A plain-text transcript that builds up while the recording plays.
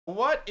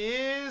What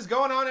is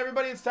going on,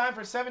 everybody? It's time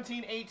for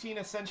 17-18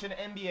 Ascension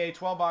NBA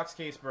 12-box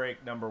case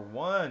break number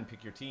 1.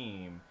 Pick your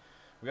team.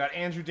 We got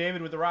Andrew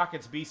David with the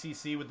Rockets,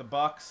 BCC with the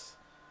Bucks,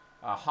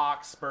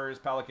 Hawks, Spurs,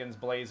 Pelicans,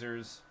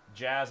 Blazers,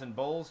 Jazz and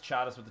Bulls,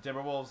 Chavez with the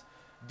Timberwolves,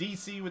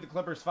 DC with the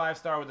Clippers,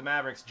 5-star with the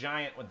Mavericks,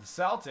 Giant with the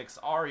Celtics,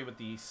 Ari with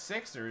the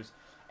Sixers,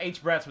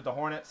 H. Bretts with the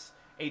Hornets,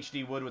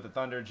 HD Wood with the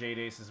Thunder, Jade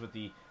Aces with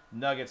the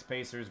Nuggets,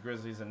 Pacers,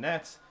 Grizzlies, and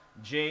Nets,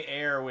 J.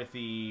 Air with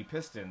the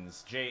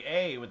Pistons,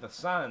 J.A. with the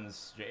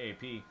Suns,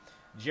 J.A.P.,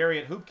 Jerry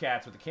at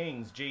Hoopcats with the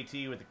Kings,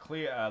 J.T. with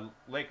the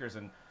Lakers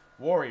and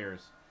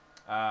Warriors,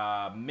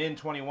 Min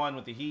 21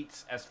 with the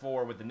Heat,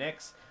 S4 with the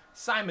Knicks,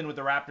 Simon with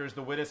the Raptors,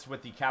 the Wittest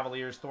with the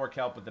Cavaliers, Thor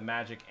Kelp with the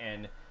Magic,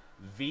 and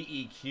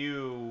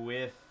VEQ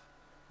with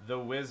the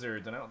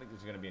Wizards. And I don't think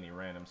there's going to be any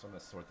random, so I'm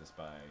going to sort this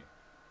by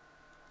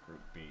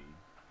Group B.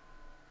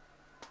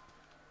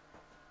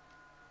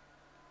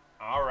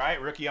 All right,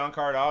 rookie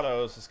on-card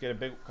autos. Let's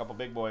get a couple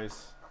big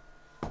boys.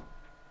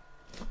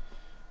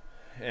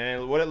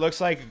 And what it looks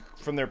like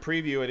from their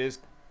preview, it is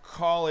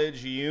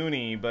college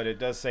uni, but it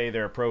does say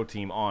they're a pro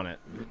team on it.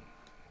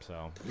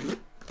 So,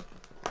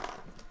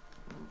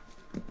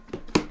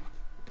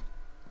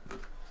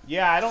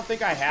 yeah, I don't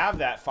think I have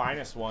that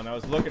finest one. I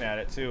was looking at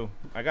it too.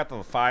 I got the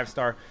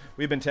 5-star.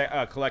 We've been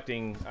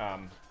collecting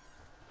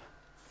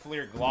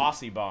Fleer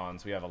glossy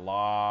bonds. We have a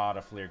lot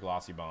of Fleer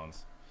glossy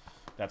bonds.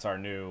 That's our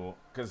new,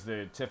 because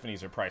the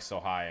Tiffany's are priced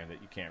so high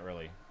that you can't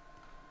really.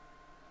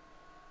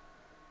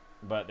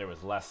 But there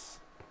was less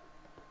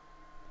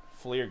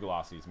Fleer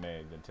glossies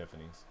made than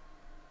Tiffany's,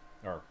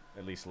 or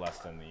at least less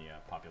than the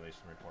population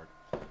report.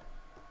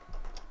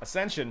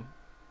 Ascension.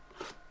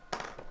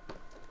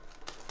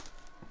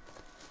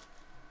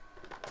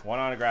 One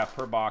autograph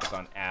per box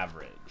on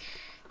average.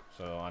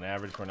 So on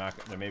average, we're not.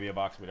 There may be a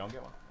box we don't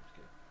get one.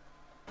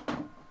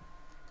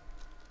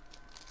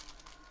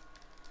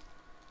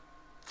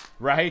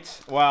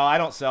 Right? Well, I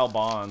don't sell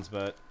bonds,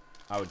 but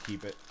I would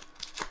keep it.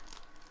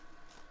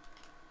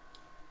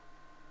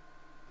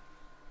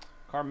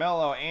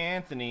 Carmelo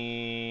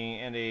Anthony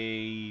and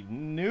a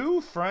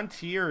new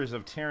Frontiers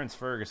of Terrence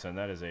Ferguson.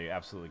 That is a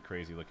absolutely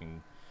crazy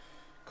looking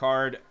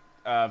card.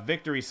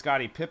 Victory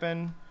Scottie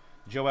Pippen,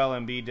 Joel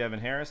Embiid,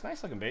 Devin Harris.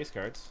 Nice looking base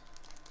cards.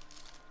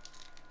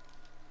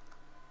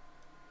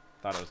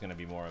 Thought it was going to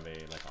be more of a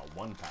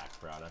one-pack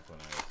product when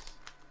I was.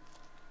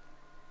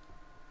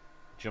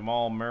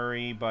 Jamal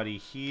Murray, Buddy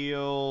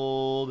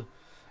Hield,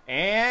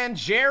 and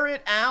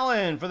Jarrett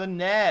Allen for the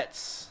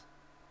Nets.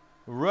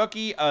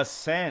 Rookie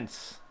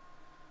Ascent.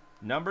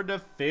 Number to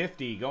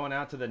 50 going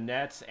out to the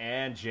Nets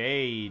and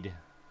Jade.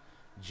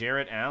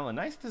 Jarrett Allen.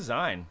 Nice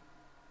design.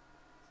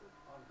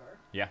 On card?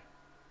 Yeah.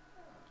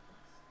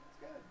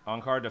 That's good.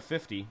 On card to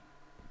 50.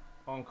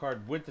 On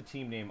card with the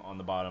team name on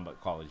the bottom,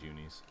 but college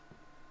unis.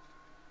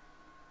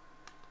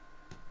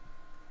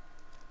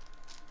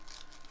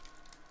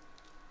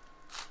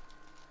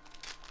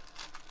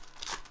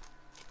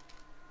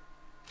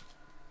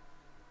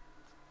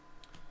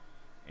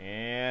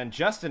 And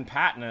Justin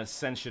Patton,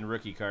 Ascension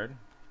rookie card.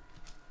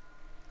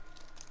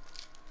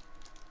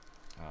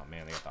 Oh,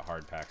 man, they got the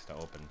hard packs to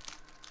open.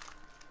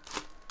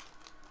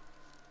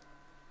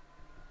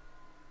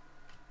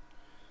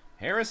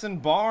 Harrison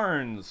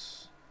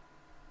Barnes.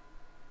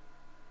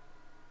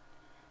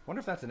 Wonder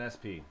if that's an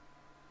SP.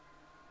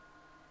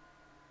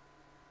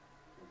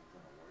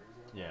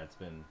 Yeah, it's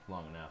been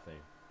long enough.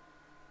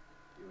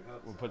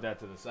 We'll put that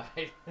to the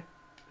side.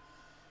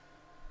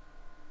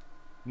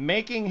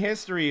 Making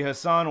history,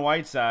 Hassan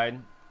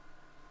Whiteside,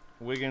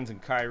 Wiggins, and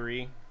Kyrie.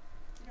 You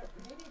know,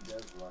 Panini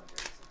does love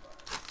Harrison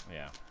Barnes.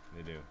 Yeah,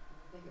 they do.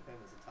 I think of him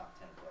as a top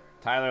 10 player.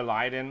 Tyler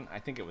Lydon, I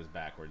think it was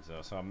backwards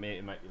though, so it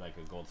might be like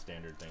a gold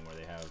standard thing where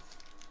they have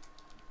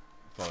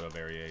photo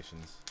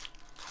variations.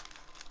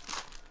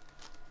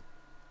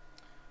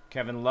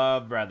 Kevin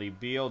Love, Bradley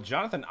Beal,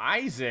 Jonathan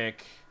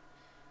Isaac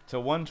to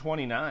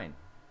 129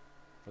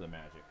 for the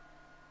Magic.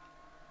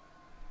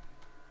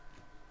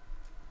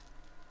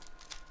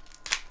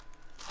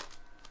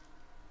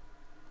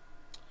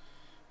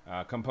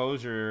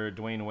 Composure,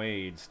 Dwayne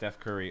Wade, Steph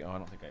Curry. Oh, I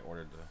don't think I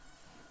ordered the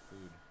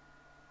food.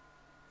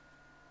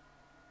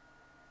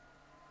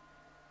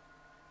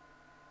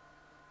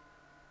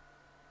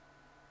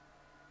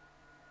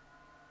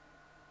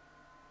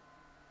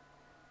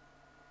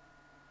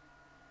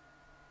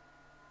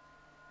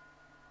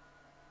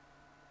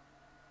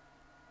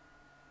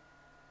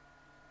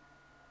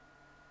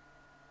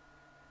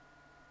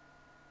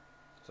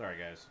 Sorry,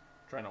 guys.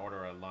 Trying to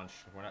order a lunch.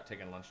 We're not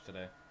taking lunch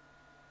today.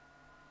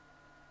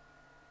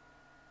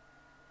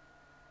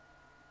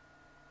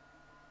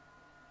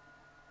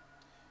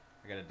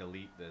 I gotta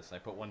delete this. I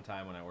put one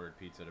time when I ordered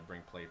pizza to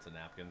bring plates and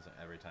napkins.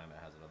 Every time it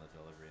has it on the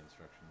delivery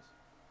instructions.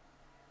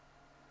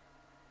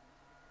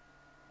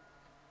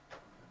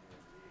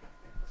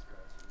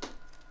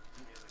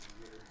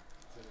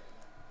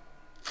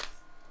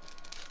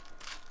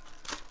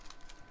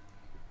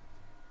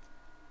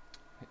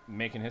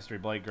 Making history,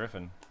 Blake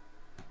Griffin.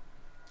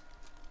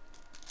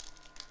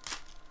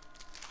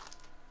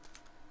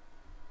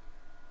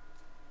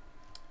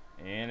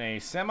 And a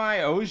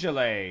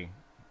semi-Ogilvy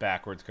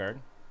backwards card.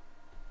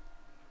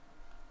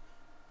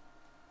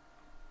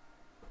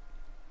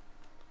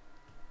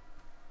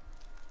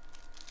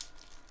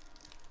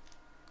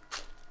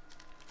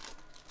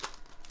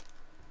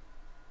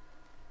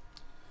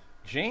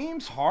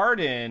 James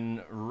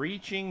Harden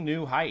reaching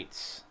new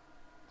heights.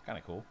 Kind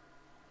of cool.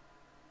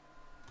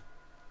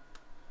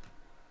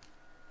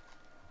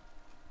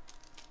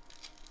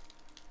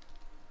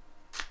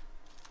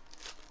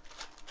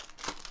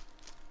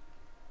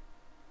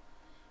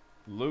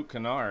 Luke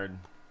Kennard.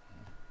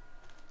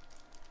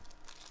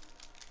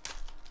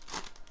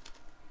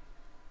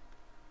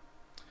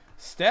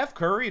 Steph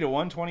Curry to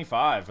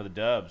 125 for the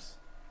Dubs.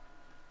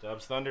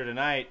 Dubs Thunder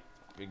tonight.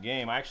 Good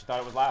game. I actually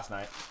thought it was last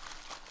night.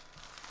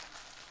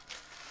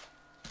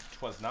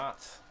 Twas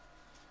not.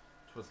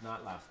 Twas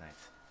not last night.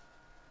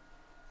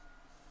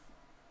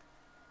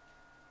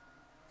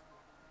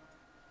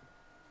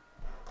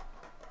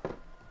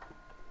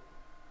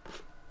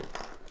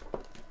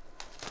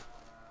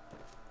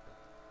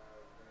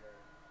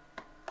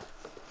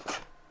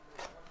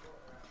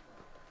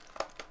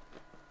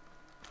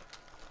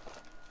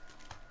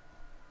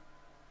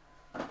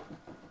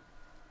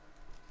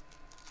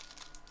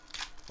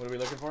 What are we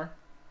looking for?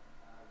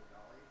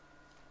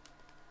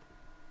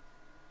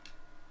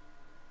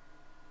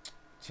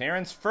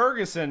 Terrence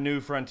Ferguson, New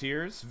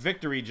Frontiers.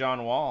 Victory,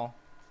 John Wall.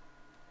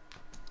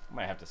 I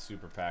might have to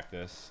super pack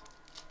this.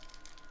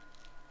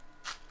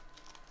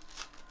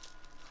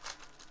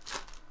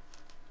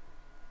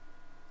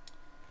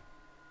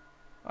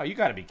 Oh, you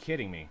got to be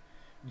kidding me.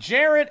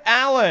 Jarrett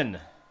Allen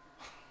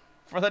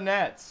for the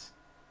Nets.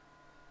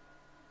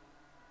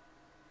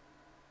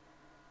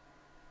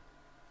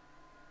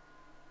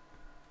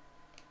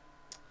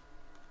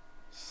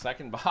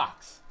 Second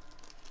box.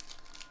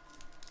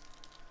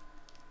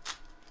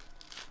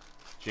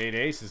 Jade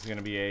Ace is going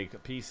to be a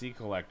PC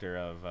collector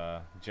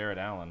of Jarrett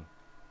Allen.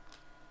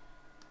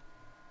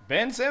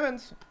 Ben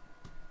Simmons.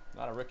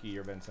 Not a rookie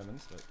year, Ben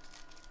Simmons. But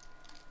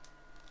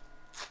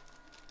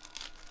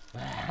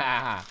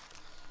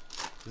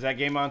is that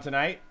game on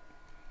tonight?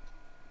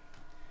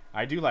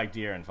 I do like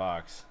De'Aaron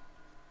Fox.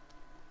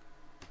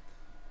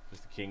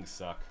 Just the Kings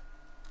suck.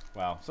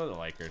 Well, so do the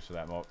Lakers for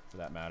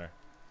that matter.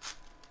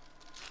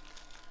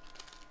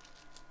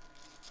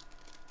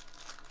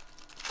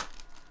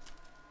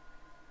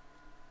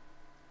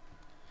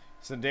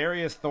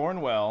 Darius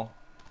Thornwell.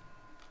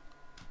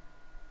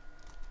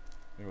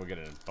 Maybe we'll get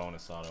a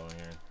bonus auto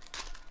here.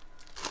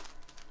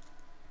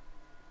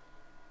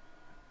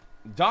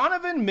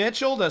 Donovan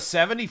Mitchell to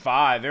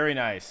 75. Very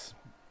nice.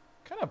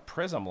 Kind of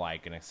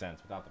Prizm-like in a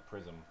sense, without the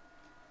Prizm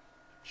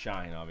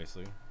shine,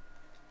 obviously.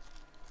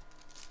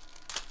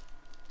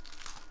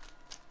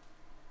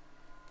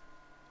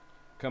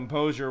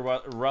 Composure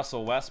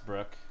Russell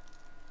Westbrook.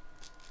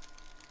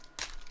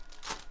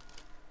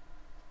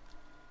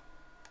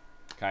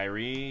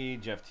 Kyrie,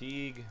 Jeff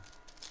Teague.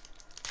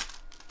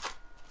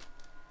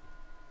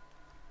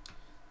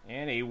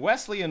 And a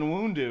Wesley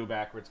Nwundu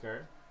backwards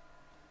card.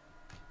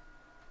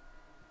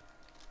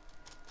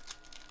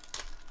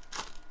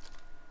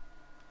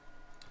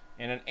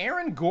 And an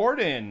Aaron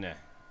Gordon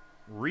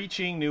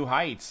reaching new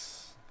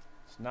heights.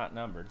 It's not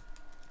numbered.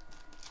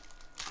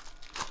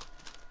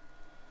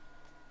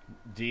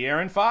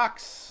 De'Aaron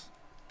Fox.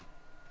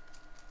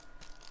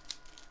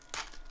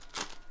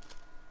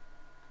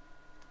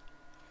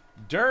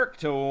 Dirk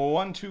to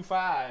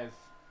 125. I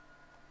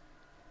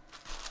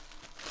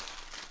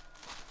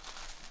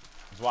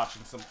was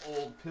watching some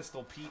old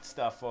Pistol Pete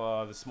stuff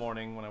this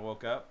morning when I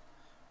woke up.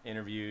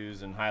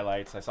 Interviews and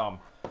highlights. I saw him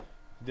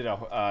did a.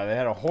 They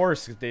had a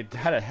horse. They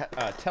had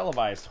a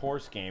televised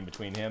horse game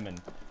between him and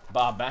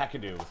Bob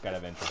McAdoo. It was kind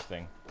of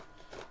interesting.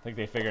 I think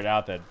they figured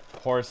out that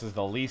horse is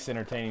the least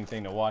entertaining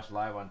thing to watch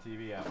live on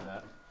TV after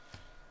that.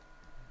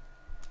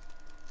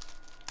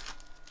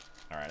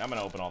 All right, I'm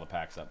gonna open all the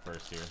packs up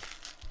first here.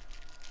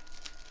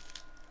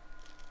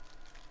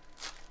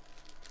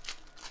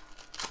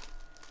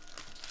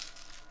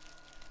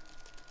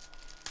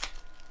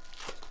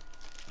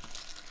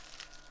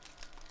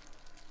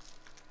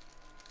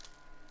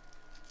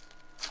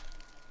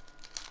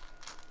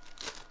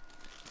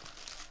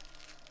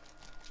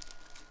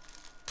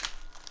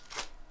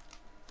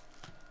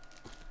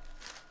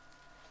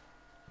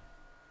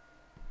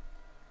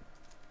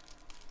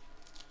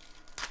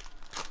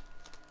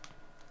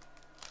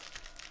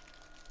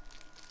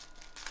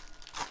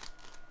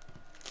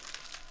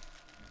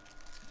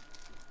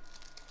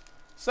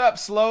 What's up,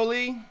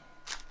 Slowly?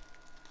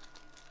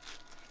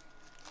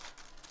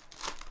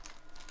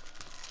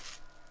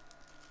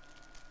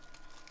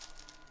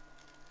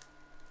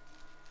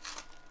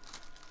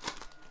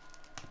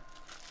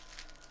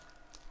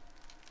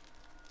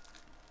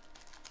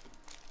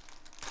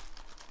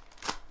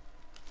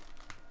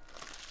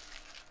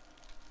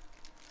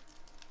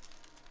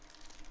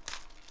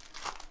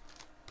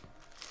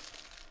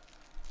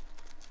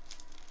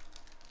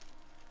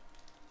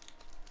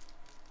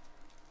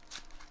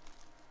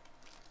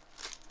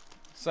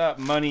 What's up,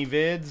 Money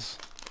Vids? What's up, Money Vids?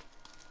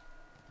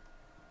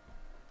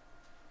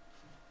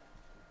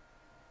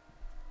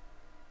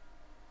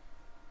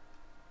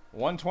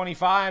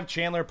 125,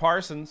 Chandler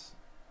Parsons.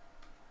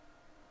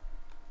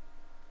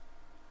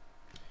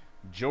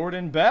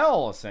 Jordan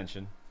Bell,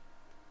 Ascension.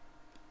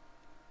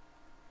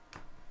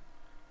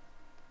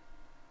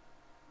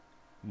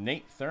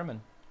 Nate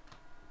Thurman.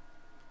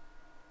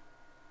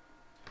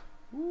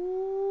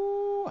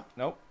 Ooh,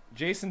 nope.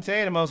 Jason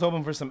Tatum, I was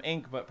hoping for some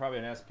ink, but probably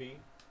an SP.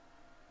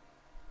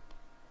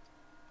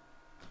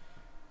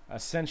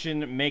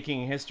 Ascension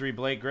making history,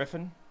 Blake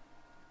Griffin.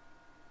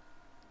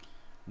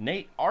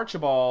 Nate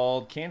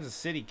Archibald, Kansas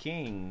City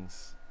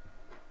Kings.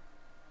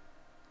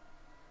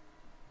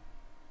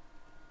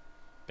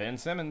 Ben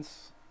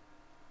Simmons.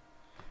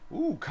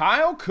 Ooh,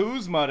 Kyle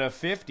Kuzma to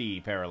 50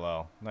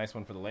 parallel. Nice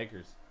one for the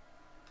Lakers.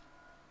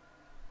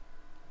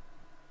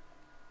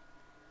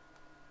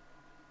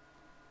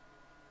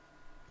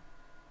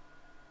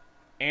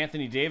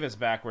 Anthony Davis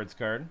backwards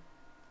card.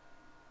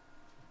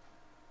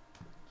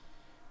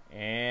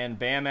 And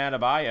Bam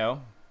Adebayo.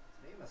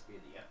 Today must be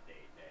the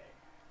update day.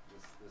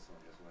 This one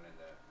just went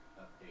into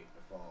update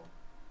default.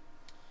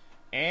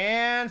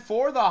 And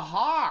for the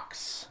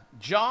Hawks,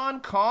 John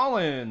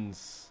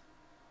Collins.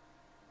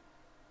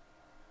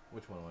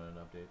 Which one went into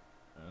update?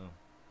 Oh.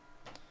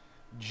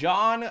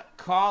 John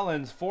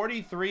Collins,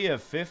 43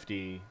 of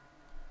 50.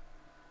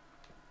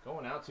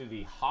 Going out to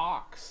the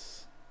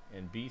Hawks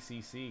in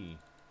BCC.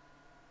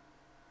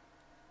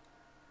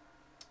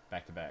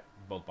 Back to back.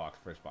 Both box,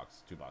 first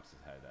box, two boxes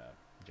had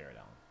Jared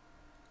Allen.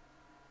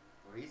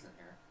 Well, he's in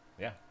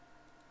here.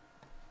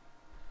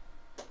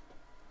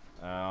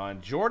 Yeah.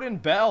 Jordan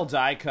Bell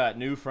die cut,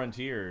 New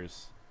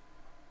Frontiers.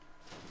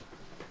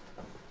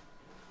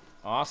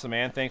 Awesome,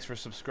 man. Thanks for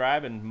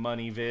subscribing,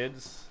 Money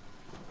Vids.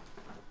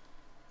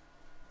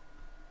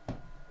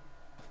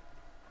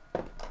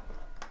 A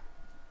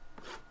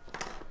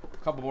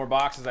couple more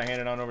boxes I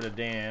handed on over to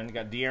Dan.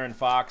 Got De'Aaron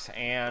Fox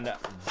and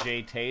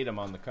Jay Tatum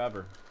on the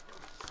cover.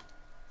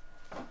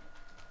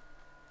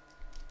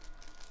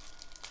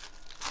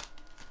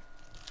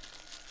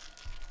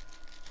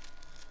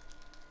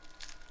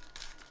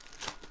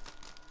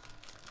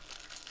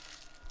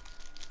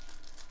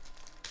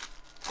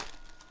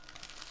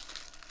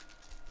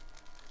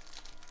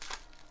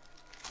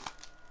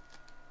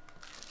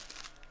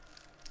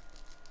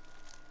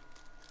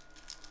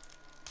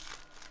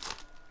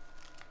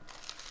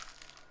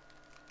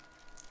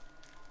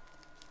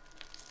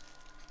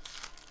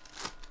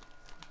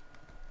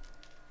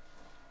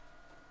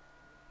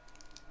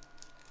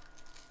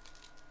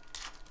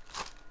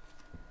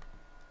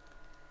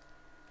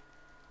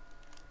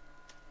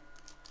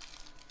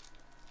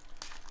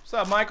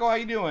 What's up, Michael? How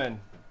you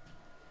doing?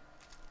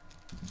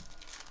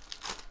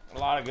 A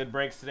lot of good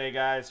breaks today,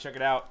 guys. Check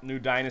it out. New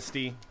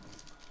Dynasty,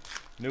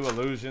 new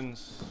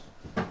Illusions,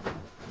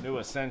 new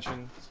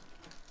Ascensions,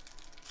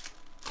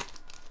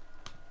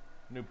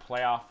 new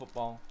playoff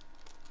football.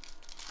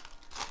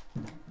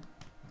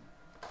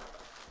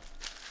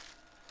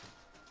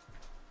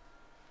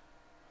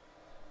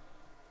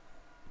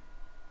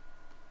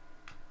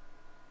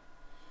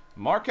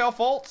 Markelle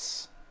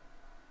Fultz.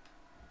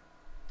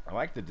 I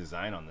like the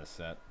design on this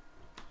set.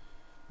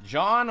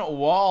 John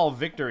Wall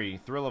victory.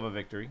 Thrill of a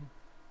victory.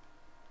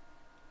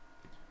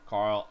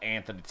 Karl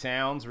Anthony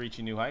Towns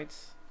reaching new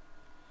heights.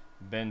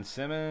 Ben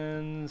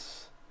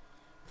Simmons.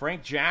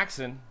 Frank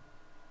Jackson.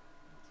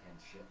 10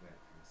 shipment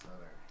from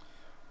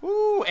Southern.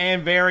 Ooh,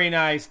 and very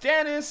nice.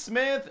 Dennis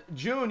Smith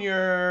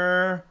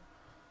Jr.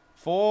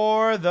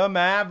 for the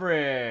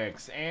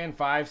Mavericks. And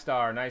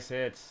 5-star. Nice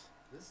hits.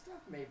 This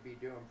stuff may be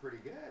doing pretty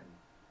good.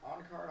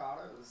 On-card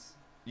autos.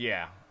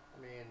 Yeah.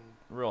 I mean,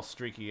 Real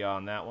streaky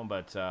on that one,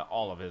 but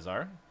all of his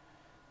are.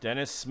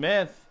 Dennis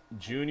Smith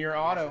Jr.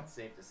 auto. It's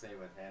safe to say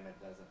with him, it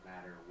doesn't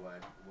matter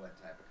what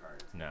type of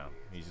card it's No, gonna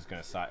be. he's just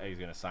gonna sign. He's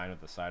gonna sign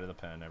with the side of the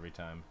pen every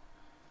time.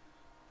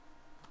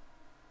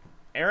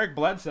 Eric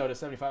Bledsoe to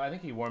 75. I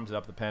think he warms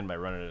up the pen by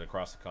running it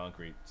across the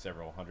concrete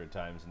several hundred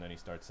times, and then he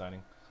starts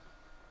signing.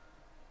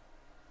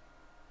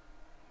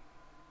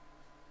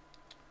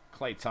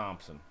 Klay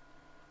Thompson,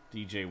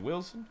 DJ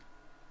Wilson,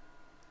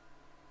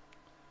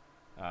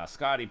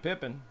 Scottie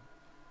Pippen,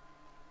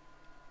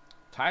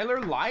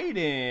 Tyler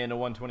Lydon to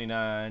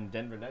 129,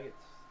 Denver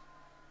Nuggets.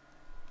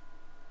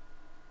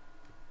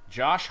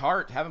 Josh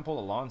Hart, haven't pulled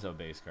a Lonzo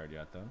base card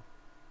yet though.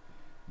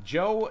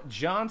 Joe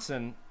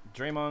Johnson,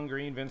 Draymond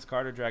Green, Vince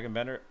Carter, Dragon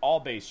Bender, all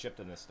base shipped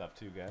in this stuff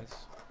too, guys.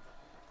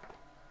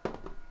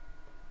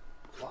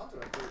 Lonzo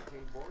had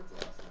 13 boards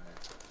last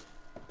night.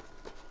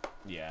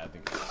 Yeah, I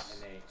think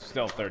it's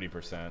still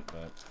 30%,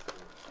 but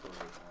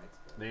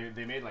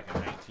they made like a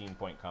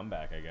 19-point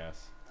comeback, I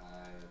guess. I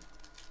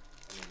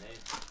mean,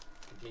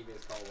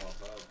 Contavious Caldwell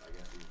Pope, I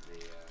guess he's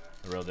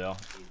The real deal.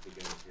 he's the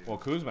go-to. Well,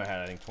 Kuzma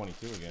had, I think,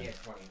 22 again. He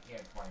had 20. He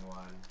had 21.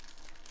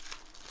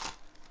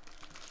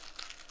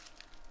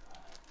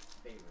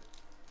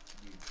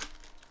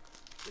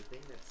 The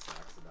thing that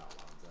sucks about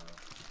Lonzo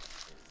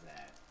is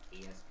that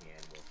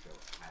ESPN will show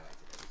highlights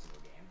of every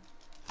single game,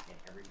 and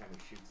every time he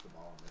shoots the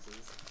ball and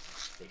misses,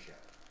 they show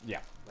it. Yeah.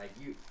 Like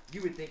you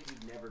would think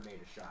he'd never made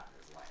a shot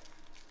in his life.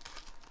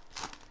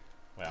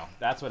 Well,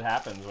 that's what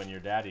happens when your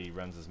daddy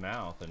runs his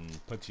mouth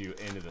and puts you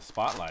into the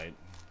spotlight.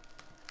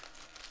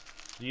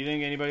 Do you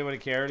think anybody would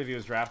have cared if he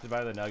was drafted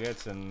by the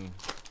Nuggets and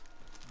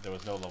there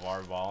was no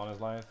LeVar Ball in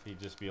his life? He'd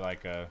just be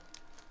like a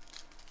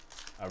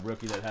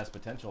rookie that has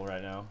potential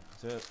right now.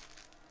 That's it.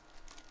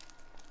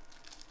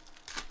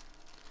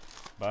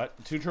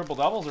 But 2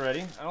 triple-doubles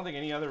already. I don't think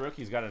any other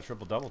rookie's got a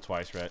triple-double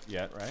twice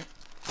yet, right?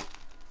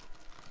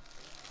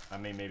 I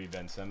mean, maybe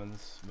Ben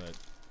Simmons, but...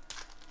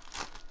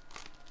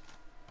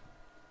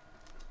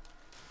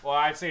 Well,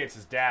 I'd say it's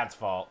his dad's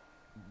fault.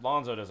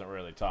 Lonzo doesn't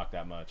really talk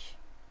that much.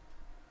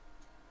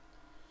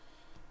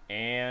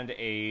 And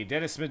a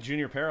Dennis Smith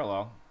Jr.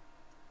 parallel.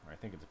 Or I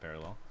think it's a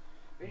parallel.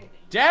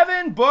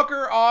 Devin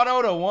Booker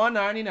auto to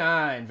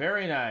 199.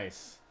 Very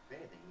nice.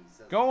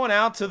 Going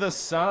out to the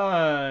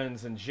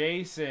Suns and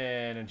Jason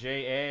and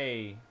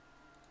J.A.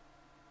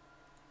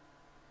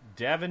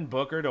 Devin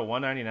Booker to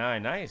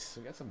 199. Nice.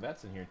 We got some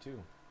vets in here,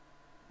 too.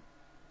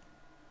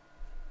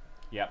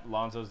 Yep,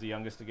 Lonzo's the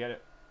youngest to get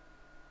it.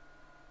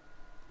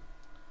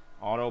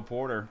 Otto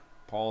Porter,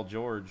 Paul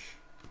George.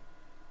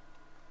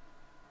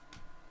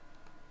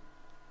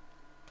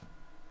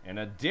 And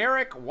a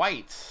Derek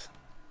White.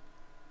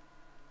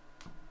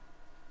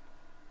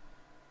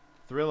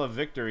 Thrill of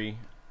Victory.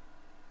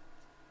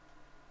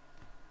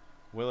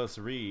 Willis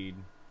Reed.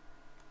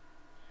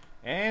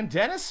 And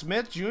Dennis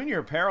Smith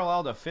Jr.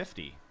 parallel to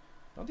 50.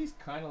 Don't these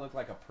kind of look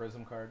like a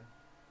Prizm card?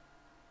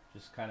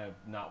 Just kind of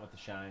not with the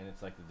shine.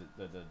 It's like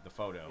the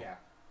photo. Yeah.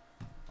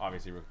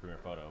 Obviously, Rookie Premier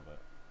photo, but...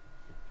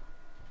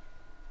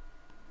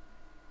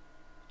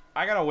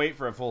 I gotta wait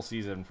for a full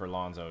season for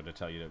Lonzo to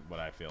tell you what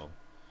I feel.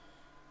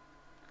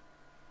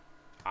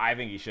 I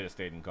think he should have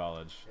stayed in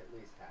college. At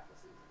least half a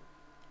season.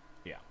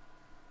 Yeah.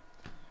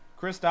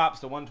 Kristaps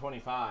to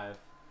 125.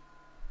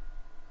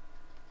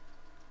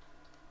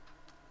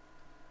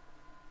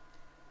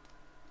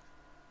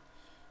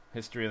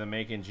 History of the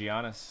making,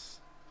 Giannis.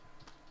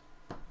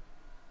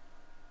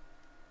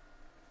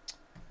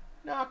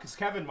 No, because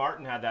Kevin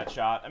Martin had that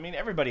shot. I mean,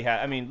 everybody had.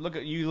 I mean,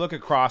 look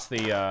across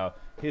the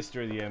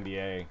history of the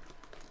NBA.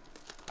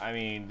 I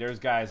mean, there's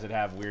guys that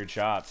have weird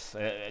shots.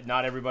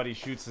 Not everybody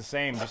shoots the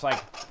same. Just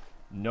like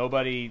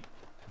nobody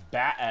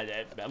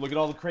look at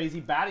all the crazy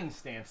batting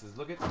stances.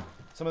 Look at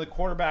some of the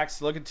quarterbacks.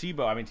 Look at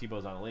Tebow. I mean,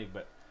 Tebow's on the league,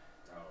 but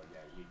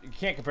you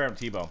can't compare him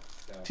to Tebow.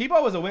 No.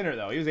 Tebow was a winner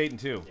though. He was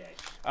 8-2. Yeah.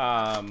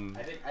 I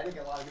think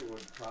a lot of people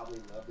would probably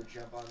love to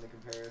jump on the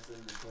comparison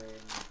between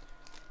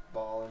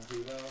Ball and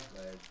Tebow.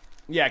 But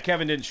yeah,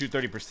 Kevin didn't shoot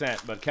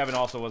 30%, but Kevin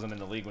also wasn't in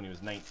the league when he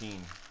was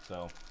 19.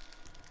 So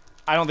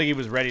I don't think he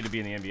was ready to be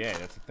in the NBA.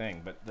 That's the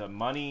thing. But the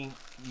money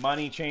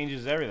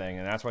changes everything,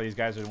 and that's why these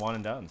guys are one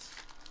and dones.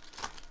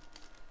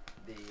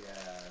 The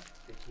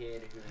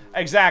kid who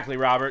exactly,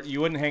 Robert.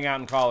 You wouldn't hang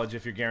out in college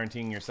if you're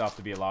guaranteeing yourself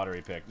to be a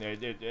lottery pick.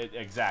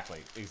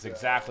 Exactly. It's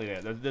exactly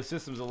it. The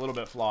system's a little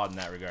bit flawed in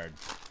that regard.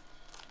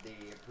 The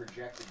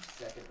projected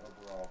second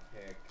overall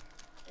pick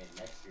in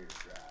next year's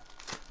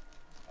draft,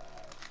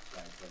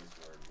 guy plays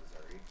for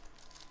Missouri.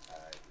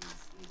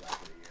 He's out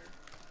for the year.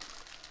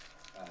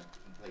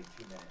 He played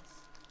 2 minutes.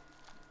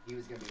 He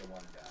was going to be a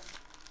one and done.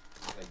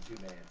 He played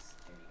 2 minutes,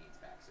 and he needs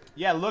back surgery.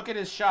 Yeah, look at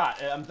his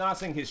shot. I'm not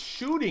saying his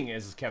shooting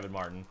is Kevin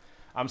Martin.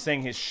 I'm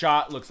saying his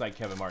shot looks like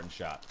Kevin Martin's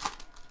shot.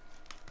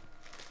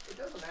 It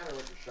doesn't matter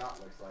what the shot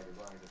looks like as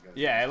long as it goes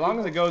in. Yeah, as long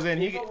as it goes in.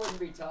 People wouldn't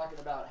be talking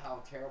about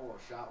how terrible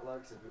a shot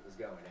looks if it was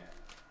going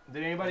in.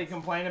 Did anybody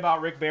complain about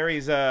Rick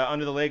Barry's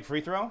under the leg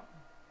free throw?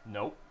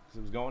 Nope, because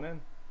it was going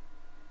in.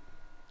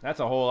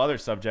 That's a whole other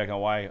subject on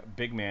why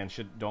big man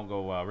don't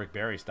go Rick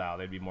Barry style.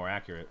 They'd be more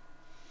accurate.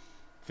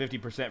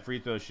 50% free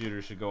throw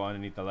shooters should go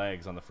underneath the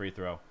legs on the free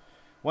throw.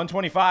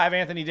 125,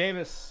 Anthony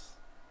Davis.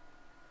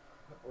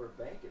 Or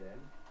bank it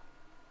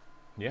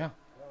in. Yeah,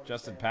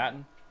 Justin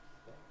Patton.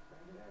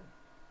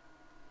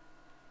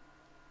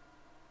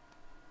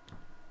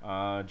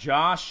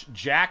 Josh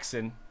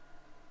Jackson.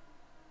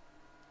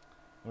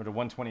 Over to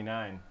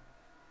 129.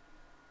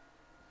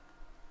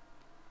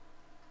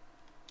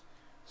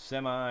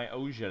 Semi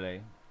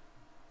Ojale.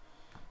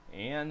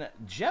 And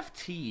Jeff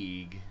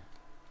Teague.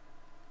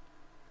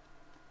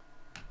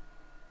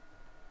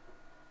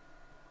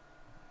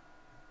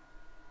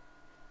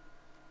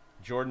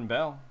 Jordan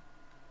Bell.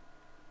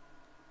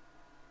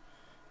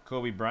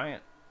 Kobe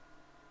Bryant.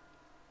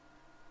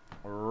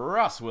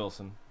 Russ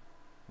Wilson.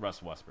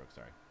 Russ Westbrook,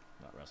 sorry.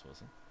 Not Russ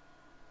Wilson.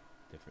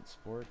 Different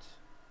sport.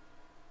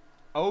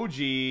 OG.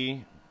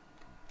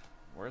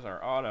 Where's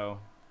our auto?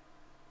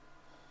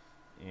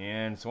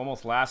 And it's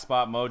almost last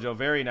spot mojo.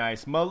 Very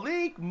nice.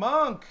 Malik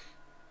Monk.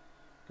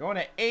 Going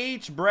to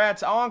H.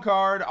 Brett's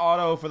on-card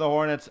auto for the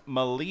Hornets.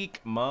 Malik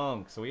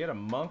Monk. So we had a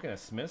Monk and a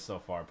Smith so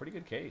far. Pretty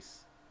good case.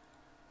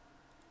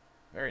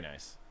 Very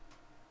nice.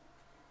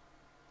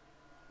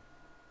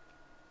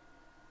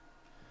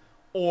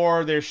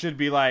 Or there should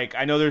be like,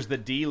 I know there's the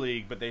D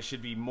League, but they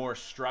should be more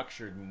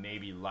structured,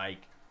 maybe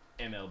like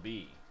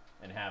MLB,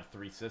 and have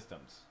 3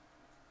 systems.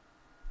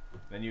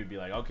 Then you'd be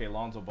like, okay,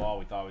 Lonzo Ball,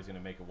 we thought he was going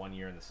to make it 1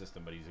 year in the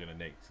system, but he's going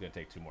to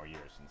take 2 more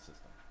years in the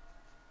system.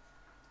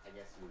 I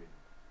guess you would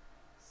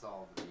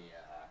solve the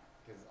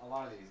because a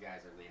lot of these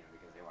guys are leaving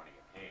because they want to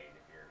get paid.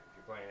 If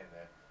you're playing in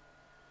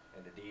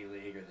the D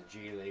League or the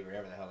G League,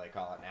 whatever the hell they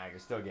call it now, you're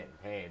still getting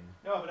paid.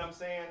 No, but I'm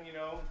saying, you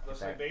know,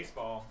 let's say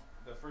baseball,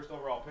 the first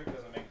overall pick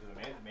doesn't make it to the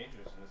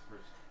majors in this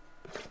first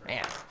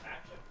Man,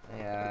 action.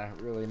 yeah,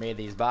 really made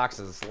these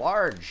boxes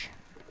large.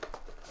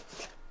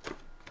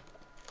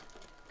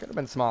 Could have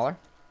been smaller.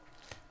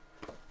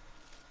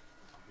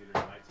 Computer's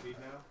at light speed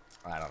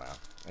now? I don't know.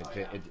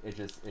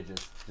 It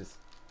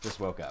just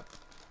woke up.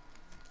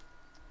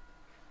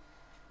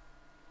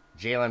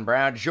 Jaylen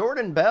Brown,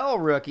 Jordan Bell,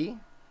 rookie,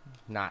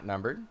 not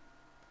numbered.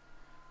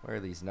 Where are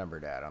these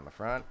numbered at on the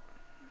front?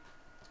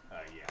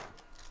 Yeah.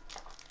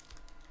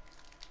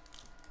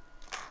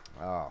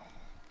 Oh,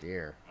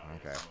 dear.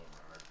 Okay.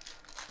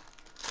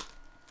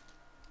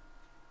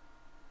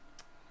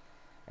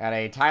 Got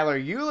a Tyler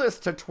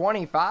Eulis to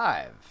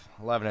 25.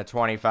 11 to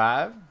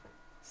 25.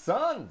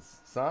 Suns,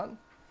 son.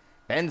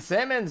 Ben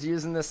Simmons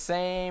using the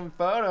same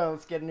photo.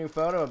 Let's get a new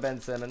photo of Ben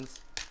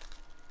Simmons.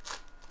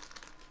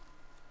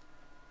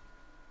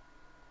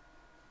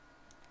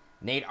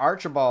 Nate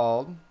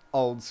Archibald,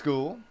 old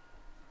school.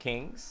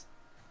 Kings.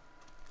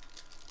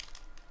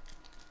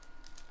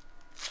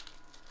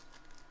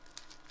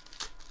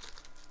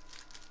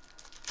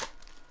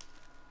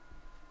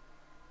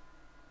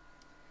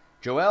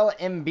 Joel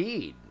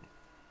Embiid.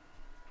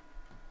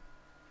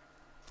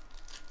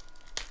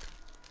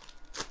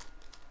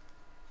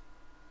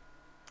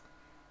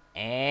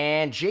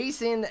 And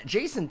Jason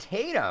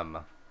Tatum.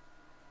 That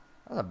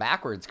was a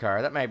backwards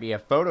card. That might be a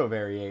photo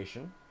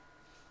variation.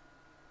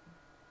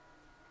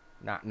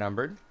 Not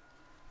numbered.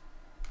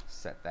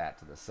 Set that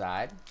to the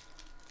side.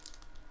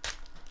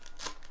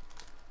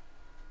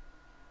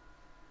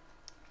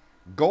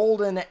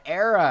 Golden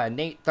Era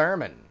Nate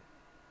Thurman.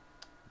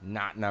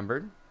 Not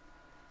numbered.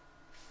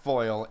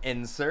 Foil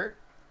insert.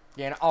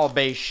 Again, all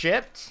base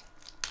shipped.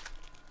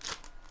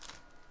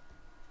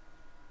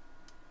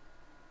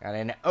 Got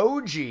an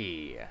OG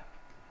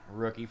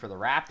rookie for the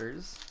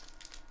Raptors.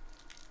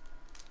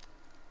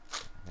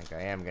 I think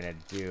I am going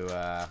to do,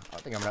 I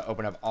think I'm going to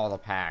open up all the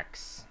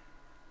packs.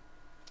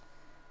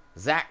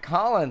 Zach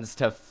Collins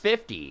to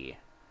 50.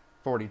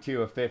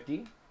 42 of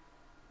 50.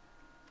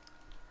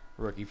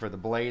 Rookie for the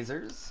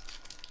Blazers.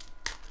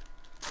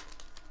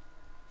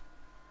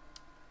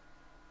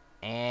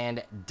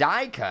 And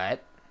die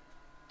cut,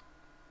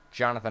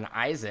 Jonathan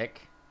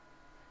Isaac.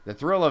 The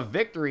Thrill of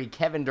Victory,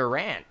 Kevin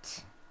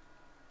Durant.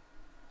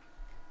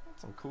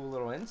 Some cool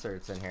little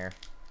inserts in here.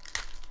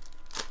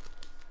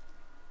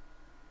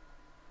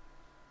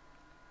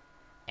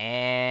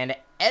 And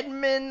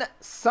Edmund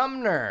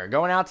Sumner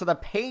going out to the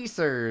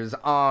Pacers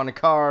on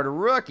card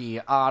rookie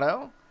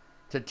auto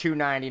to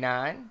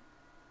 299.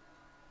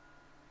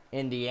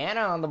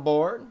 Indiana on the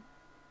board.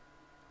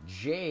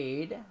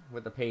 Jade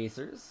with the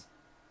Pacers.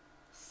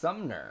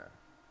 Sumner.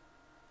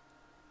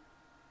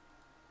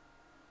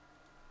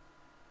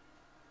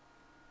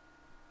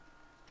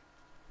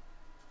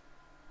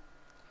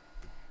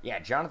 Yeah,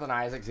 Jonathan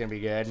Isaac's going to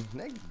be good.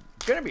 Going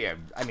to be a,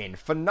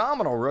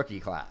 phenomenal rookie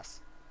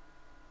class.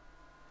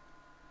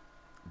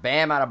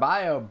 Bam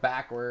Adebayo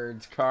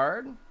backwards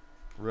card.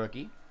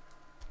 Rookie.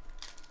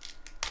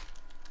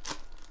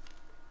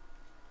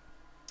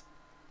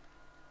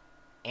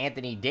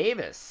 Anthony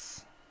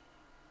Davis.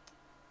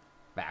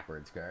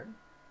 Backwards card.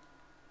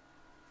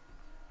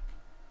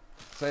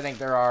 So I think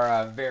there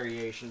are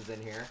variations in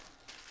here.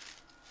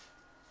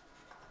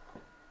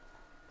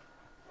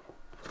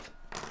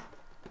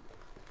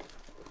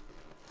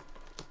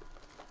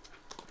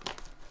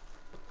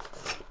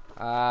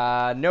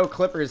 No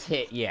Clippers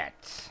hit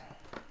yet.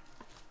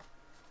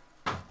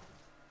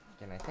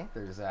 And I think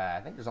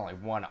there's only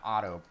one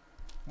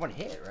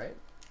hit, right?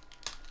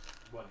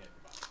 One hit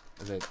per box.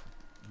 Has it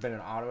been an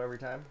auto every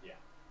time? Yeah.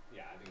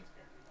 Yeah, I think it's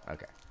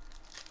guaranteed. Okay.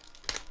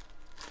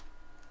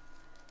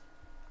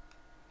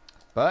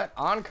 But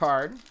on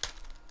card,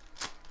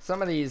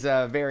 some of these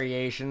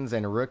variations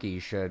and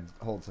rookies should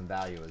hold some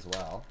value as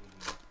well.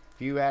 Mm-hmm.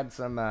 If you had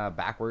some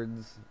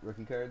backwards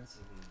rookie cards,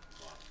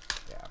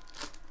 yeah.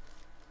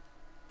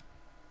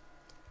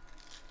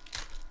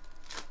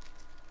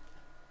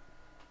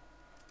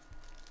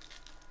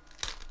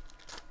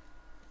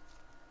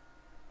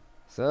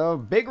 So,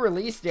 big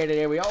release day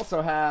today. We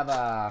also have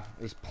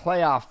there's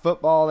playoff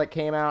football that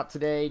came out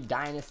today,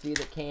 Dynasty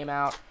that came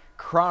out,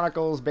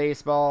 Chronicles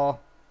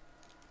baseball.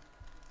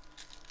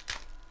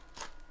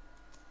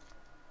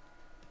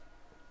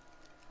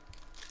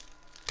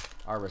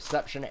 Our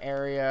reception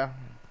area.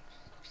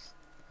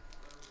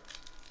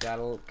 Got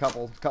a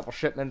couple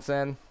shipments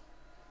in.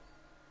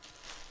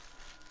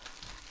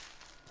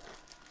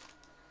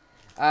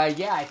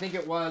 Yeah, I think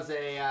it was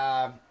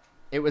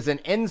an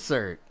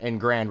insert in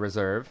Grand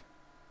Reserve,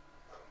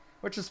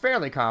 which is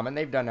fairly common.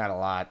 They've done that a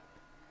lot.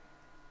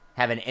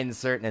 Have an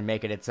insert and then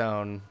make it its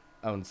own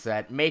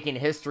set. Making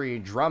history,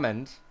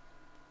 Drummond.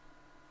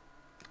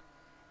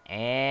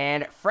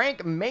 And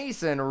Frank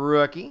Mason,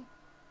 rookie.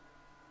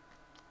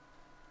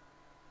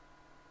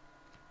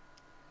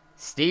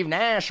 Steve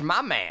Nash,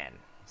 my man.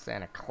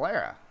 Santa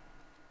Clara.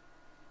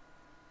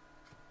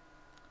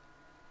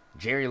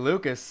 Jerry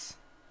Lucas.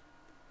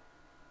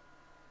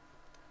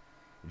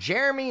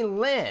 Jeremy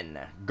Lin,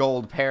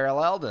 gold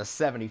parallel to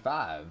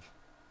 75.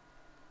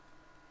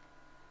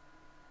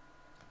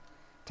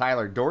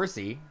 Tyler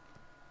Dorsey.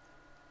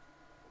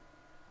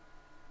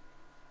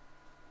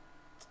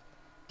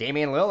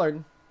 Damian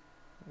Lillard.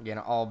 Again,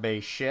 all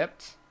base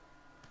shipped.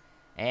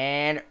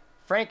 And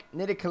Frank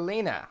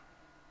Ntilikina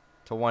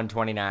to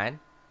 129.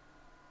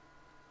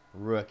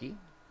 Rookie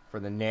for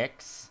the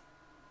Knicks.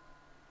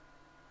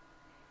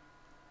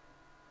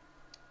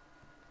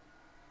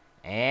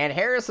 And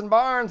Harrison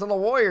Barnes on the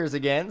Warriors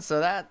again, so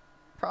that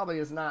probably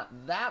is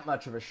not that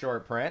much of a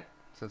short print,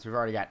 since we've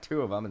already got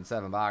 2 of them in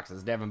 7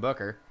 boxes. Devin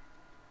Booker.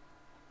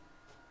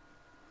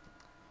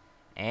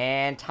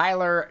 And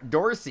Tyler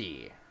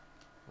Dorsey,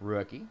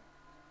 rookie.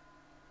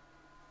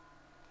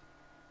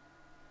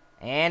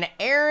 And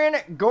Aaron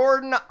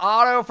Gordon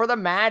auto for the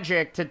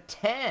Magic to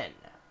 10.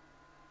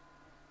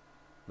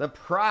 The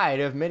pride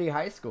of Midi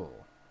High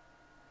School.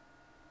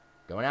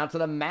 Going out to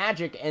the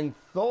Magic and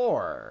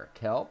Thor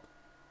Kelp.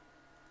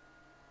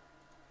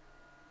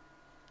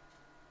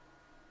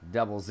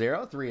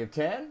 00, 3 of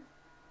 10.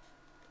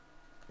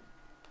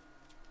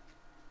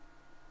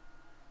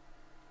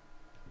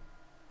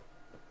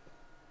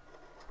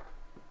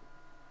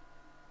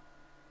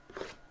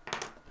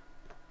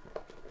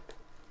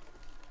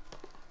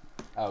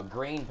 Oh,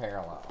 green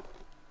parallel. So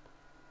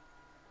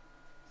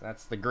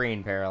that's the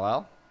green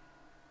parallel.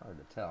 Hard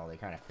to tell. They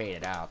kind of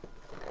faded out.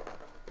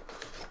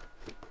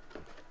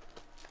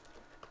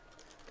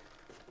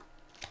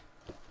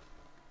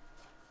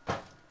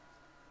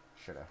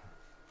 Should have.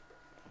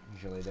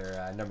 Usually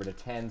their number to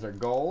 10s are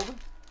gold.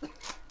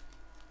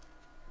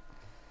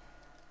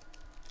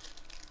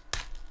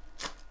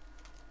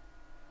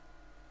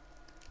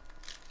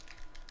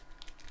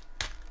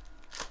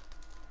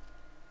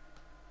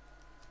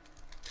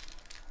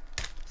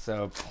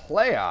 So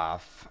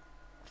playoff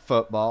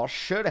football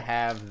should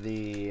have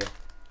the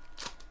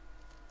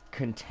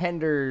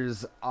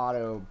Contenders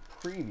auto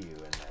preview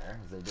in there,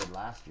 as they did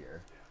last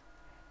year.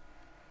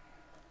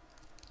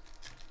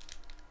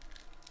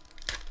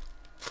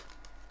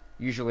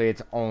 Usually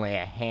it's only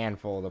a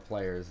handful of the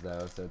players,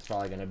 though, so it's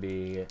probably going to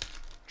be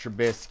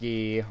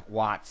Trubisky,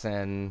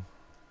 Watson,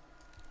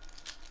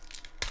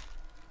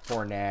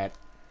 Fournette.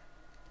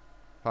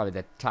 Probably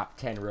the top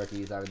 10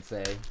 rookies, I would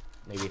say.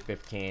 Maybe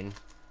 15.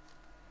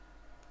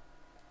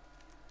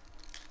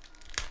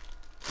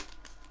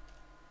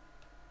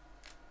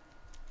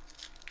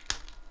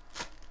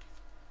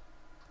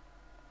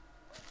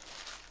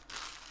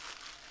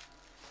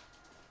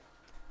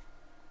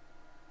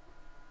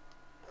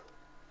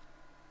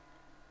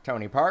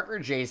 Tony Parker,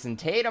 Jason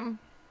Tatum,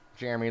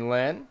 Jeremy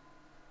Lin,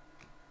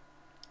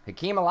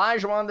 Hakeem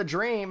Olajuwon, the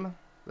Dream,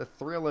 the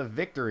Thrill of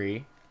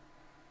Victory,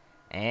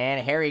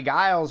 and Harry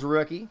Giles,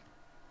 rookie.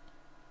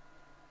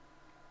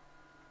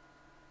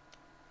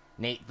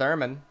 Nate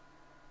Thurman,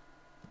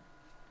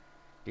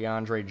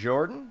 DeAndre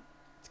Jordan.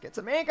 Let's get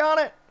some ink on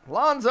it.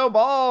 Lonzo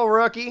Ball,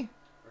 rookie.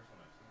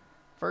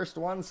 First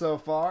one so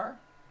far.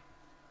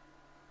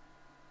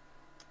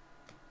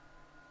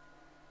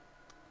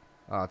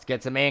 Oh, let's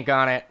get some ink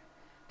on it.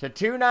 To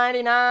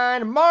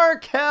 299,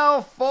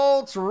 Markelle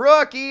Fultz,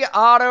 rookie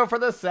auto for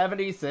the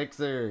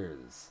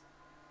 76ers.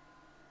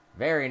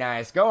 Very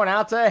nice. Going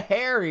out to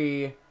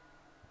Harry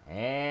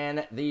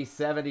and the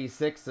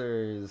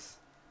 76ers.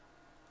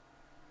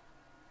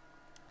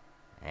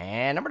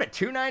 And number to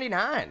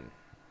 299.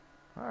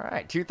 All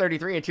right,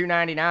 233 at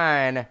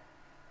 299.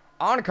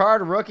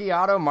 On-card rookie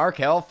auto,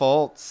 Markelle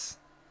Fultz.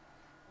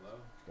 Hello?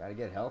 Got to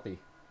get healthy.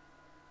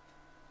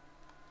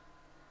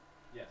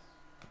 Yes.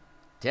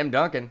 Tim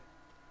Duncan.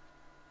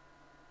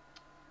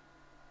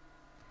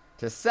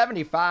 To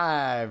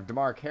 75,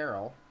 Damari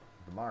Carroll.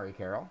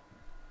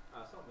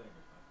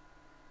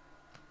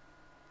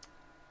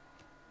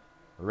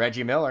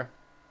 Reggie Miller.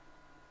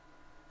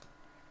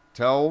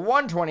 To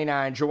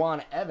 129,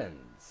 Juwan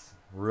Evans,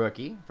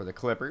 rookie for the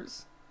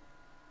Clippers.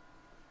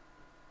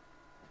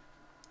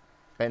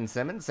 Ben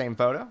Simmons, same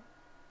photo.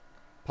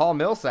 Paul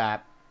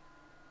Millsap,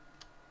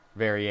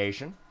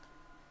 variation.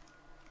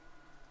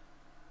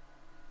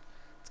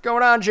 What's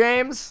going on,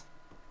 James?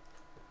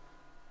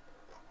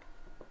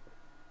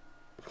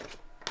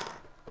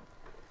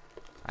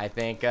 I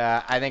think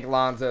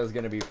Lonzo's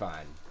gonna be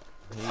fine.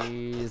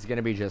 He's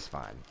gonna be just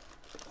fine.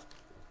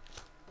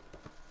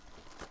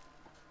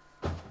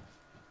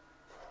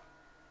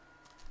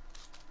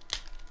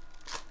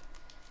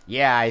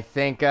 Yeah, I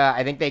think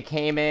they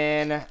came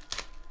in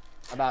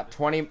about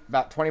 20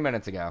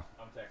 minutes ago.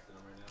 I'm texting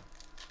him right now.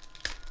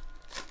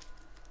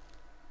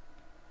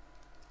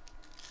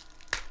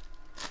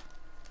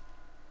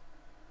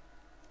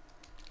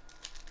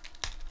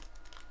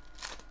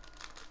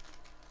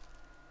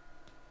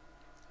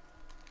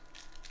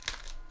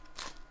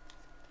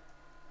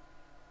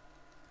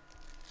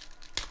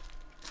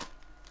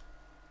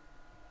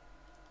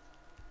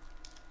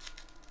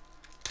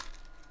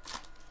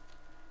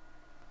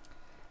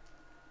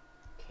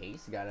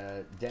 Case got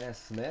a Dennis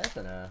Smith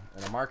and a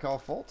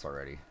Markelle Fultz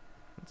already.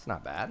 That's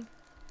not bad.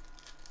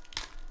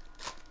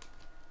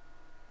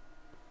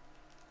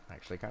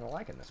 Actually kind of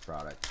liking this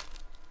product.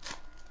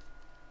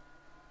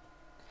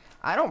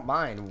 I don't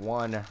mind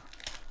one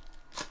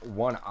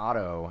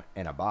auto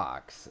in a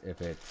box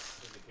if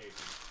it's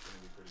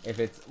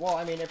well,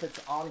 I mean, if it's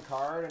on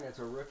card and it's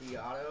a rookie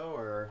auto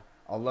or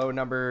a low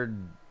numbered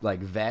like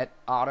vet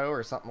auto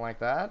or something like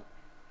that.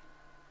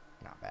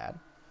 Not bad.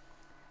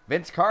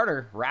 Vince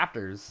Carter,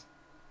 Raptors.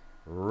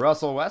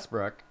 Russell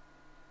Westbrook.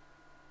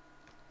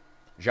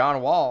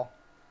 John Wall.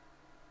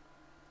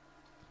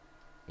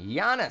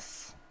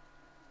 Giannis.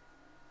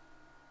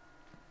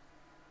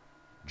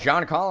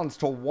 John Collins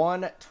to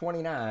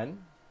 129.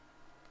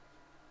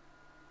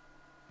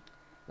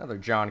 Another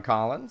John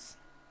Collins.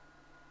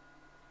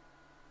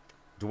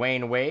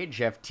 Dwayne Wade,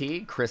 Jeff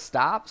Teague,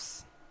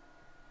 Kristaps.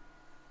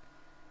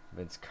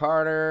 Vince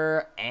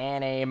Carter,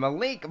 and a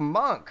Malik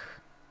Monk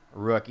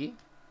rookie.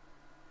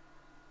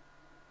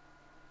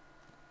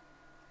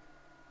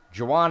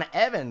 Juwan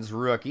Evans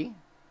rookie.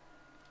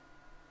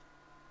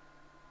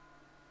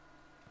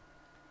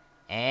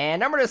 And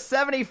number to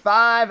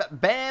 75,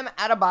 Bam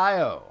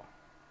Adebayo.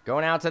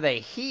 Going out to the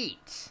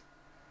Heat.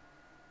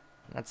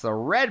 That's the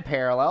red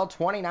parallel,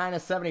 29 to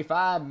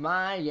 75,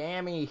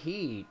 Miami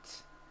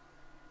Heat.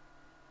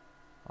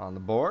 On the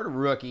board,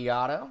 rookie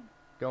auto.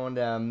 Going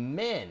to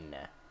Min,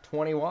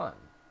 21.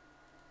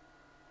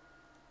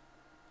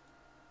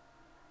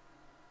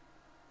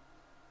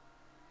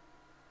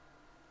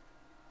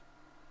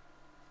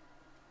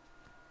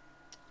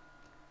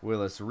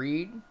 Willis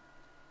Reed.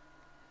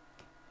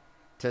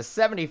 To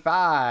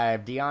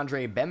 75,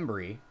 DeAndre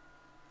Bembry.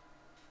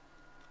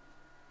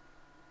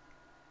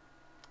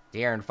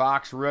 De'Aaron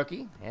Fox,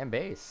 rookie, and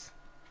base.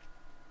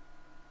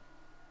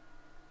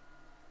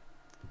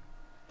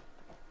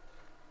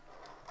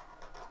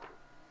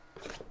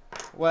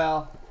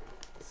 Well,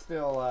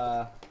 still,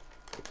 I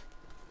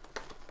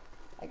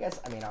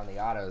guess, I mean, on the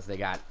autos, they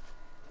had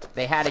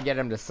to get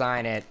him to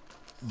sign it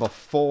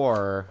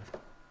before,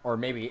 or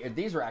maybe,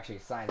 these were actually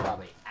signed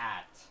probably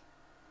at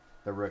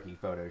the rookie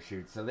photo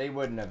shoot, so they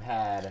wouldn't have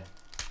had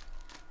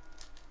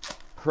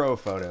pro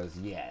photos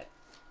yet.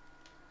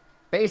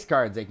 Base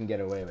cards, they can get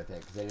away with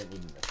it because they didn't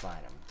need him to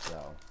sign them.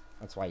 So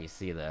that's why you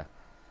see the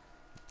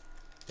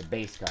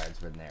base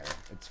cards in there.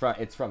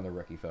 It's from the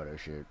rookie photo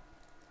shoot.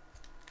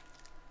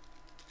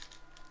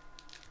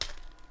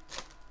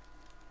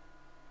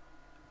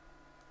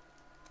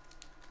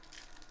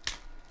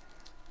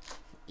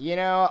 You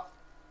know,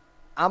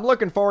 I'm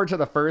looking forward to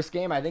the first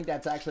game. I think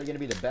that's actually going to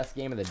be the best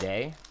game of the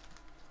day.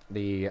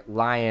 The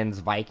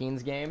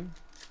Lions-Vikings game.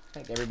 I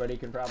think everybody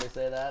can probably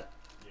say that.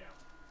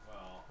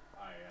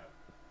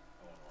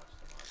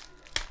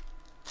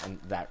 And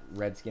that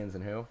Redskins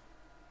and who?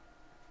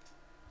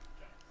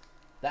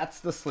 That's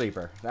the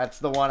sleeper. That's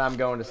the one I'm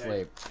going to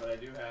sleep. But I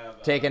do have.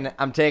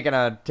 I'm taking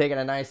a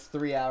nice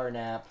 3-hour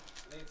nap. I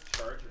think it's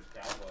Chargers,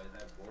 Cowboys. I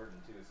have Gordon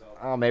too. So.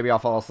 Oh, maybe I'll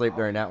fall asleep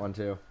during that one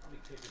too. I'll be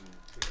kicking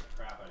the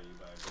crap out of you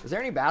guys. Is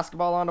there any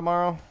basketball on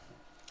tomorrow?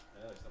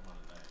 Yeah, there's some on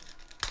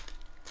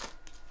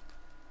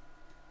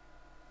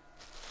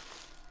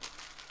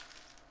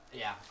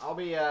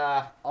tonight.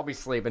 Yeah, I'll be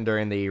sleeping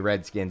during the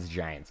Redskins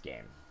Giants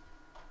game.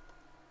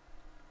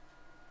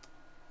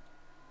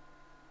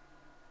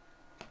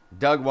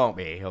 Doug won't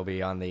be. He'll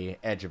be on the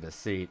edge of his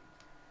seat.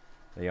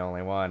 The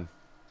only one.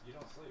 You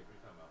don't sleep. What are you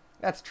talking about?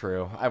 That's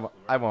true.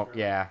 I won't.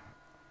 Yeah,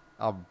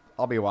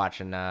 I'll be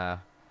watching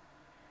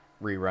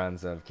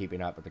reruns of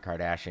Keeping Up with the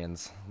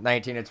Kardashians.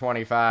 19 to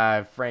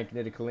 25. Frank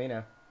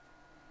Nidicolina.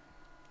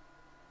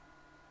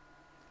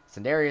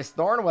 Sindarius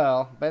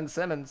Thornwell. Ben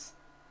Simmons.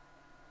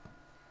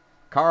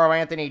 Karl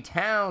Anthony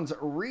Towns.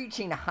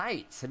 Reaching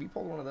Heights. Have you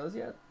pulled one of those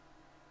yet?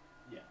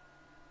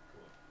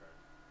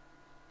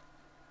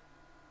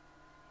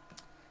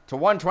 To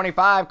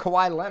 125,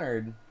 Kawhi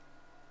Leonard.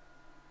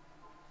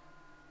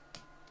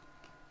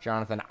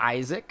 Jonathan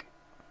Isaac.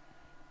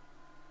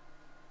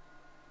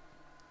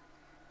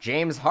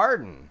 James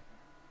Harden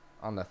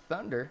on the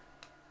Thunder.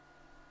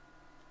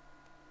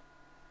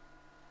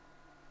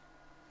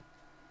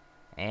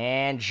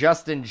 And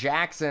Justin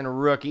Jackson,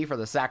 rookie for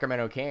the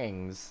Sacramento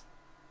Kings.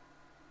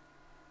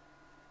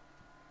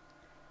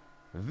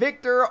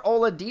 Victor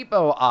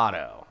Oladipo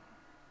auto.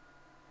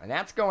 And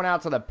that's going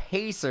out to the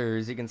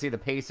Pacers. You can see the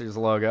Pacers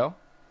logo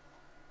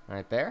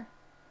right there.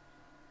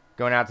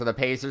 Going out to the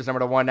Pacers,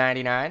 number to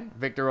 199.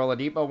 Victor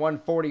Oladipo,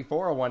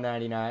 144 of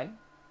 199.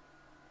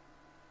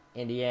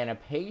 Indiana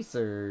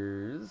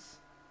Pacers.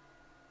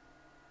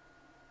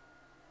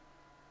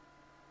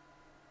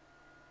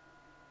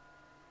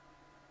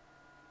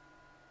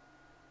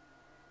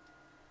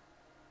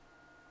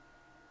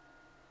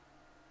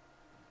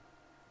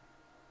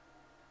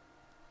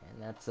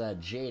 And that's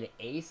Jade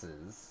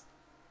Aces.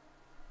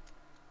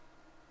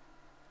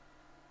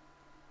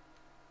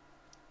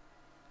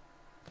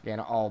 Again,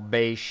 all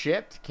base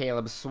shipped.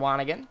 Caleb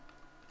Swanigan.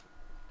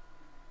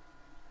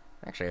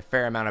 Actually, a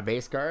fair amount of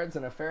base cards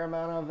and a fair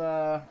amount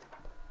of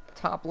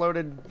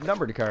top-loaded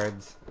numbered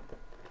cards.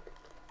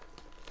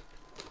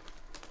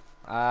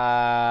 You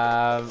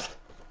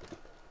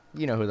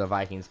know who the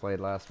Vikings played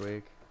last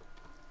week.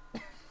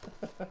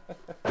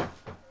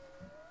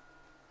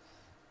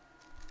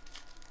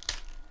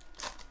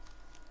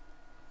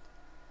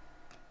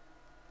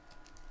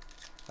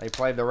 They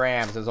played the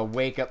Rams as a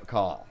wake-up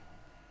call.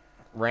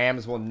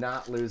 Rams will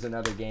not lose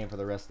another game for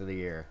the rest of the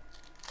year.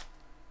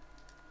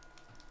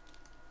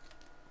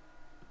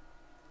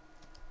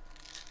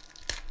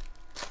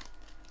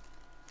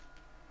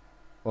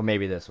 Well,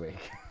 maybe this week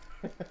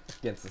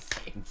against the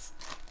Saints.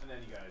 And then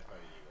you guys play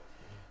the Eagles.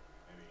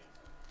 Maybe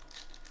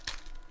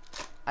against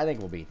them. I think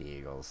we'll beat the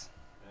Eagles.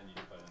 And then you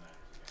can play the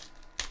Niners again.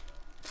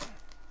 So,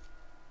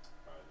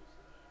 probably lose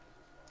to the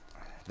Niners as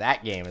well.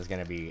 That game is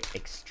going to be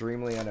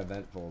extremely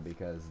uneventful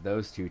because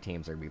those two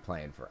teams are going to be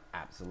playing for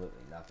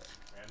absolutely nothing.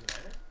 Rams and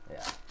Niners?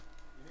 Yeah.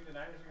 You think the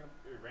Niners are going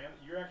to Rams?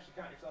 You're actually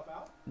counting yourself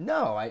out?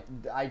 No, I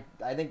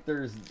think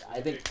there's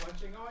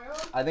Clinching going on?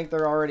 I think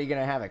they're already going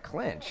to have it Oh,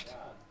 clinched. God.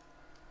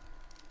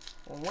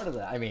 Well, what are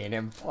the? I mean,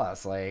 and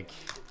plus, like, They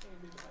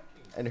can't be the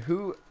Vikings. and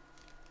who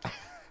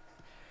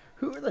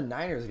are the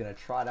Niners going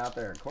to trot out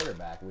there at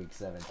quarterback week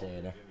 17?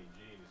 Jimmy G just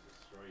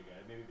destroy you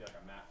guys. Maybe be like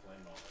a Matt Flynn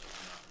ball that was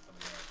knocking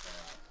somebody else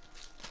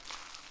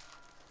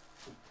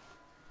out.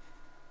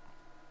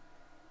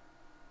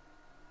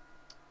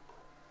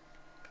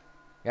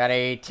 Got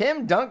a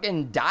Tim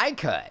Duncan die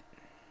cut.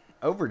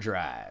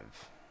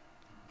 Overdrive.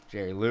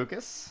 Jerry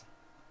Lucas.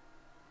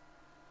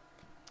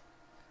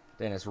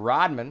 Dennis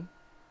Rodman.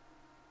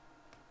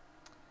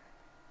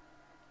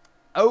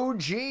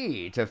 OG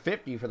to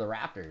 50 for the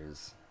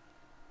Raptors.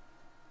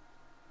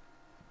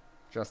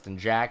 Justin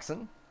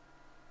Jackson.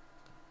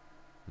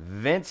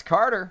 Vince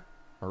Carter.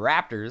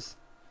 Raptors.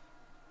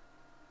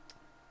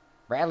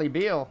 Bradley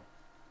Beal.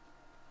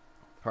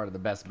 Part of the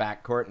best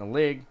backcourt in the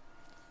league.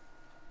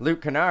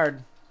 Luke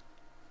Kennard.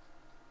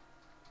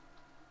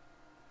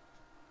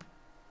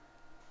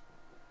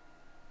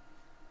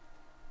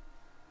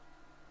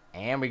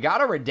 And we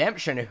got a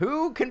redemption.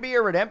 Who can be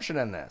a redemption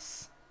in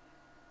this?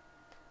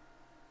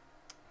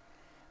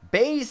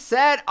 Base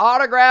set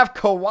autograph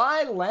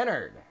Kawhi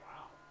Leonard. Wow.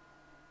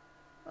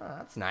 Oh,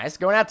 that's nice.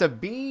 Going out to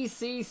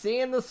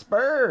BCC and the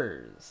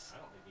Spurs. I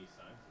don't think he's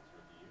signed since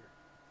rookie year.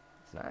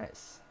 That's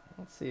nice.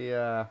 Let's see.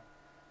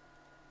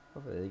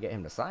 Hopefully they get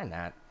him to sign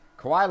that.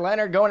 Kawhi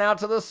Leonard going out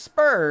to the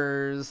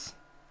Spurs.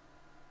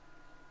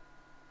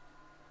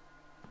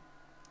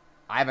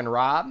 Ivan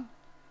Robb.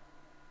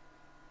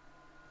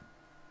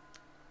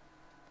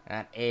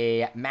 At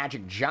a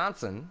Magic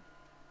Johnson.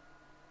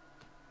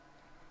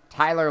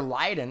 Tyler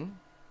Lydon.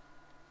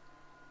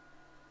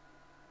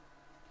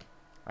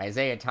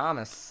 Isaiah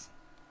Thomas.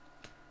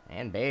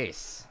 And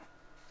base.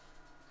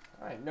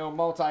 All right, no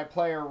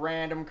multiplayer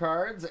random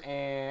cards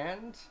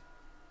and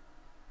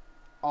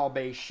all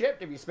base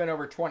shipped. If you spend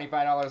over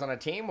 $25 on a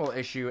team, we'll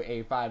issue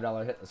a $5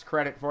 hitless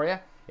credit for you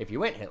if you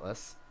went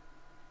hitless.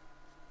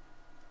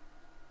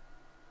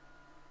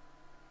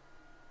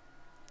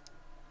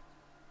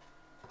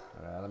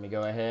 Let me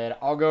go ahead.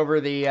 I'll go over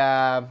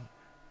the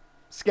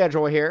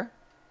schedule here,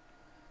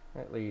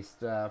 at least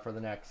for the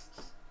next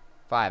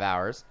 5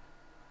 hours.